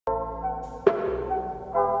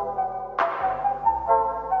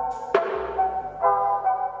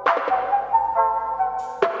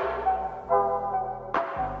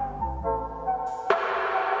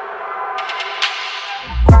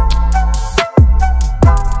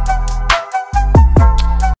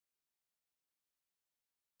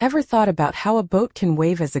Ever thought about how a boat can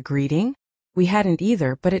wave as a greeting? We hadn't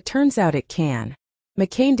either, but it turns out it can.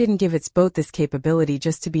 McCain didn't give its boat this capability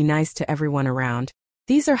just to be nice to everyone around.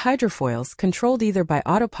 These are hydrofoils, controlled either by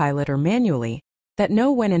autopilot or manually, that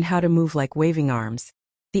know when and how to move like waving arms.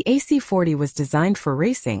 The AC-40 was designed for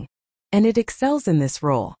racing, and it excels in this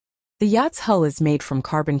role. The yacht's hull is made from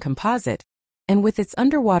carbon composite, and with its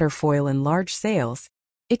underwater foil and large sails,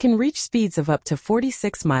 it can reach speeds of up to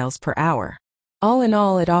 46 miles per hour. All in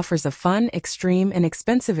all, it offers a fun, extreme, and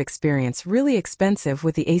expensive experience, really expensive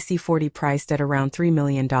with the AC-40 priced at around $3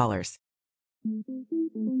 million.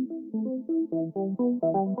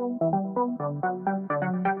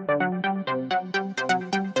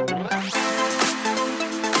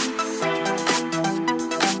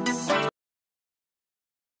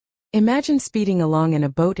 Imagine speeding along in a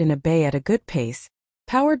boat in a bay at a good pace,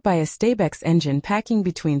 powered by a StabiX engine packing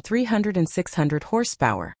between 300 and 600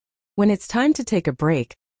 horsepower. When it's time to take a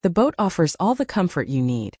break, the boat offers all the comfort you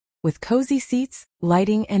need, with cozy seats,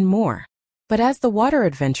 lighting, and more. But as the water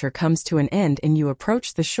adventure comes to an end and you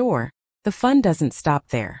approach the shore, the fun doesn't stop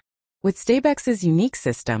there. With StabiX's unique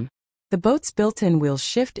system, the boat's built-in wheels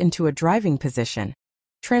shift into a driving position,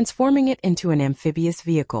 transforming it into an amphibious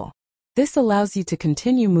vehicle. This allows you to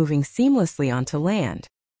continue moving seamlessly onto land.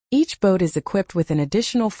 Each boat is equipped with an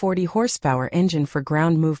additional 40 horsepower engine for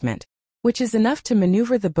ground movement, which is enough to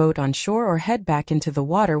maneuver the boat on shore or head back into the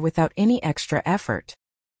water without any extra effort.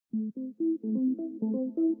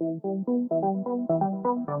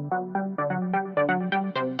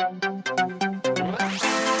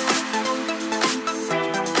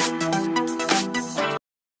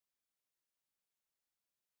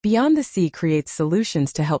 Beyond the Sea creates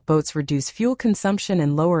solutions to help boats reduce fuel consumption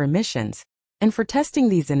and lower emissions, and for testing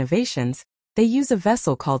these innovations, they use a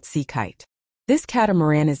vessel called SeaKite. This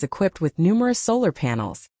catamaran is equipped with numerous solar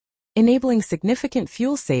panels, enabling significant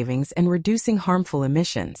fuel savings and reducing harmful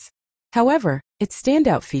emissions. However, its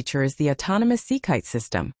standout feature is the autonomous SeaKite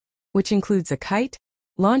system, which includes a kite,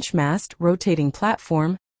 launch mast, rotating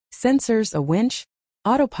platform, sensors, a winch,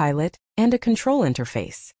 autopilot, and a control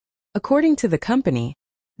interface. According to the company,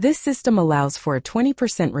 this system allows for a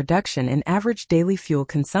 20% reduction in average daily fuel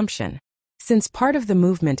consumption. Since part of the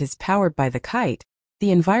movement is powered by the kite, the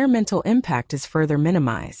environmental impact is further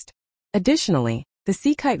minimized. Additionally, the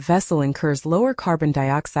SeaKite vessel incurs lower carbon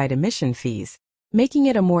dioxide emission fees, making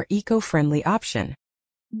it a more eco-friendly option.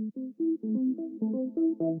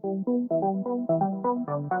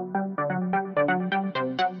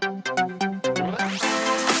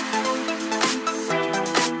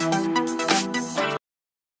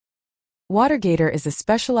 WaterGator is a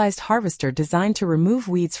specialized harvester designed to remove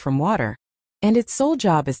weeds from water, and its sole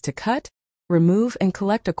job is to cut, remove, and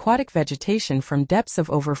collect aquatic vegetation from depths of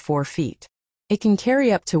over 4 feet. It can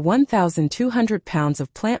carry up to 1,200 pounds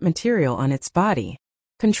of plant material on its body.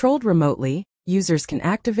 Controlled remotely, users can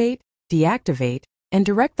activate, deactivate, and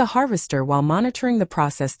direct the harvester while monitoring the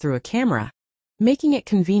process through a camera, making it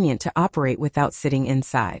convenient to operate without sitting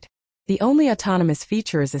inside. The only autonomous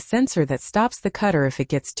feature is a sensor that stops the cutter if it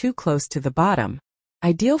gets too close to the bottom.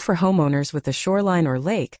 Ideal for homeowners with a shoreline or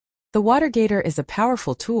lake, the WaterGator is a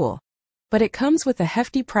powerful tool, but it comes with a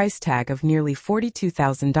hefty price tag of nearly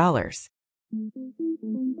 $42,000.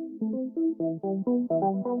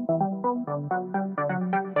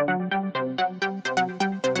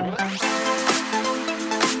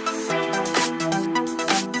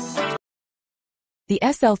 The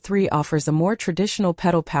SL3 offers a more traditional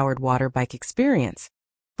pedal-powered water bike experience,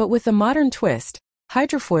 but with a modern twist,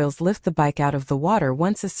 hydrofoils lift the bike out of the water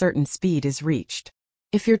once a certain speed is reached.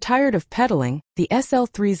 If you're tired of pedaling, the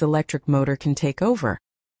SL3's electric motor can take over,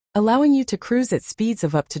 allowing you to cruise at speeds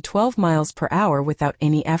of up to 12 miles per hour without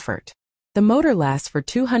any effort. The motor lasts for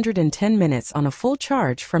 210 minutes on a full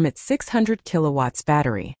charge from its 600 kilowatts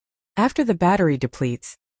battery. After the battery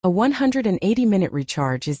depletes, a 180-minute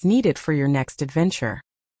recharge is needed for your next adventure.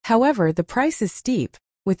 However, the price is steep,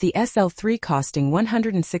 with the SL3 costing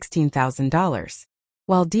 $116,000.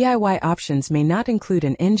 While DIY options may not include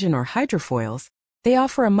an engine or hydrofoils, they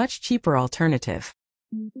offer a much cheaper alternative.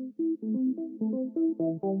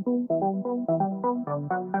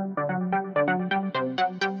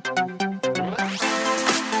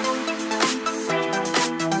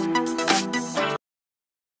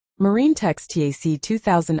 MarineTech's TAC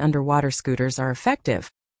 2000 underwater scooters are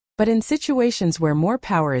effective, but in situations where more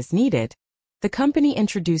power is needed, the company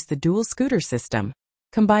introduced the dual scooter system,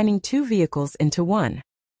 combining 2 vehicles into one.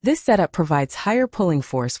 This setup provides higher pulling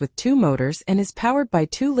force with 2 motors and is powered by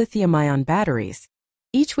 2 lithium-ion batteries,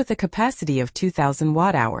 each with a capacity of 2,000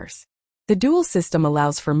 watt-hours. The dual system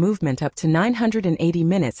allows for movement up to 980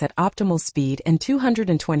 minutes at optimal speed and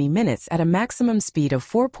 220 minutes at a maximum speed of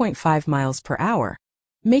 4.5 miles per hour,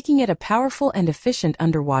 making it a powerful and efficient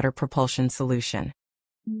underwater propulsion solution.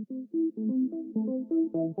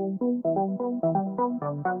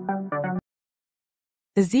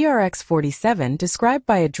 The ZRX-47, described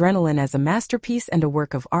by Adrenaline as a masterpiece and a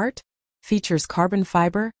work of art, features carbon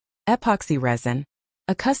fiber, epoxy resin,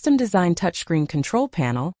 a custom-designed touchscreen control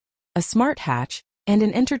panel, a smart hatch, and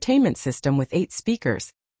an entertainment system with 8 speakers,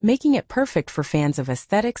 making it perfect for fans of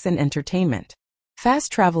aesthetics and entertainment. Fast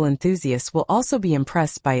travel enthusiasts will also be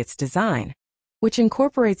impressed by its design, which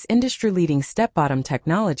incorporates industry-leading step-bottom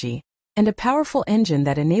technology and a powerful engine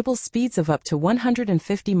that enables speeds of up to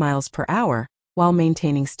 150 miles per hour while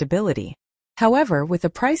maintaining stability. However, with a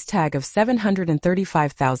price tag of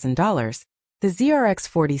 $735,000, the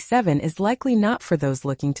ZRX-47 is likely not for those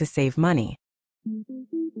looking to save money.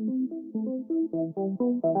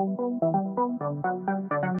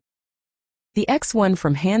 The X1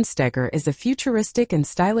 from Handsteger is a futuristic and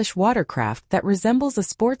stylish watercraft that resembles a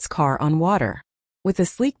sports car on water. With a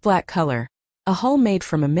sleek black color, a hull made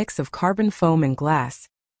from a mix of carbon foam and glass,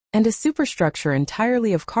 and a superstructure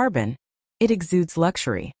entirely of carbon, it exudes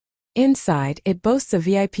luxury. Inside, it boasts a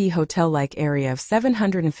VIP hotel-like area of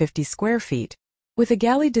 750 square feet, with a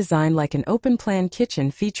galley design like an open-plan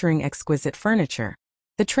kitchen featuring exquisite furniture.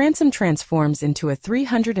 The transom transforms into a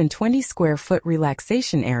 320-square-foot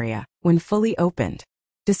relaxation area when fully opened.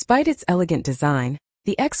 Despite its elegant design,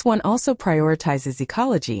 the X1 also prioritizes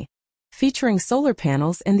ecology, featuring solar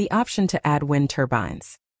panels and the option to add wind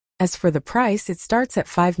turbines. As for the price, it starts at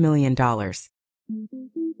 $5 million.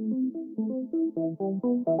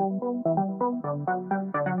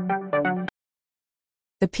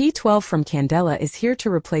 The P12 from Candela is here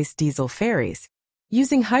to replace diesel ferries,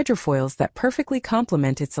 using hydrofoils that perfectly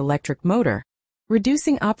complement its electric motor,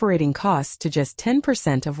 reducing operating costs to just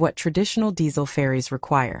 10% of what traditional diesel ferries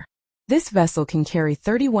require. This vessel can carry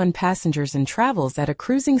 31 passengers and travels at a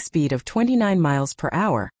cruising speed of 29 miles per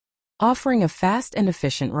hour, offering a fast and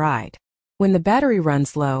efficient ride. When the battery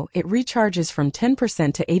runs low, it recharges from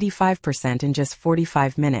 10% to 85% in just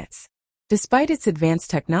 45 minutes. Despite its advanced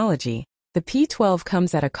technology, the P12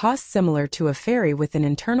 comes at a cost similar to a ferry with an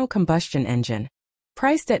internal combustion engine,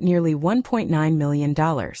 priced at nearly $1.9 million.